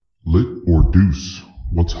Lit or Deuce?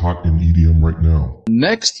 What's hot in EDM right now?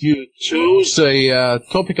 Next, you chose a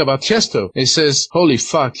topic about Tiesto. It says, holy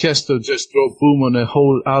fuck, Tiesto just drove Boom on a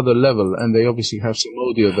whole other level, and they obviously have some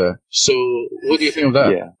audio there. So, what do you think of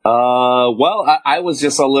that? Yeah. Well, I was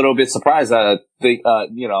just a little bit surprised. Always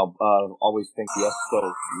think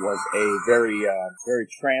Tiesto was a very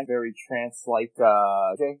trance-like,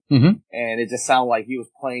 DJ. Mm-hmm. And it just sounded like he was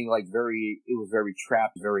playing it was very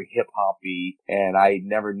trap, very hip-hoppy, and I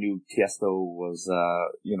never knew Tiesto was,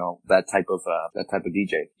 that type of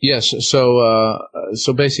DJ. Yes,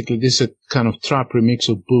 so basically this is a kind of trap remix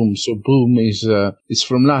of Boom. So Boom is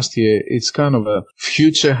from last year. It's kind of a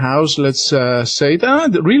future house, let's say. I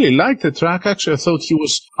really liked the track, actually. I thought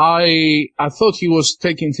he was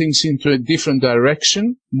taking things into a different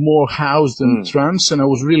direction, more house than trance, and I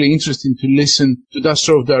was really interested to listen to that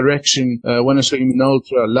sort of direction when I saw him in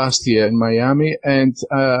Ultra last year in Miami, and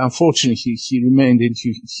unfortunately he remained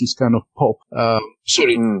into his kind of pop.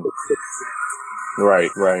 Sorry. Right.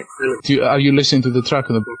 Are you listening to the track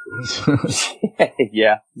on the book?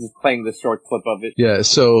 Yeah, just playing the short clip of it. Yeah,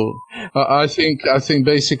 so I think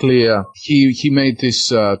basically he made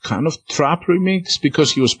this kind of trap remix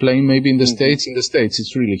because he was playing maybe in the States. In the States,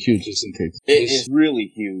 it's really huge, isn't it? It is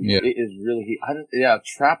really huge. Yeah. It is really huge.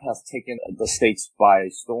 Trap has taken the States by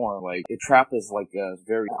storm. Like, trap is like a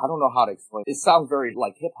very, I don't know how to explain. It sounds very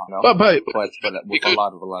like hip hop, no? But with a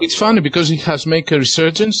lot of. It's funny because it has made a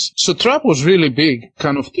resurgence. So trap was really big,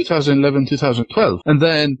 kind of 2011, 2012, and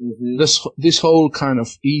then this whole kind of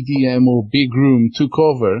EDM or big room took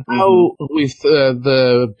over. How with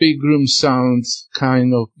the big room sounds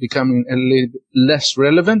kind of becoming a little bit less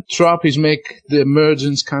relevant, trap is make the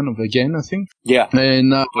emergence kind of again, I think. Yeah.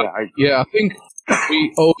 And I think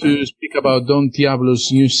we ought to speak about Don Diablo's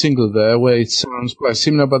new single there, where it sounds quite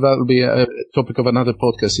similar, but that'll be a topic of another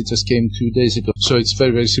podcast. It just came 2 days ago, so it's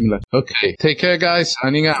very, very similar. Okay, take care, guys.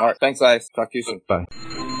 Signing out. All right, thanks, guys. Talk to you soon. Bye.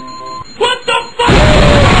 What the fuck?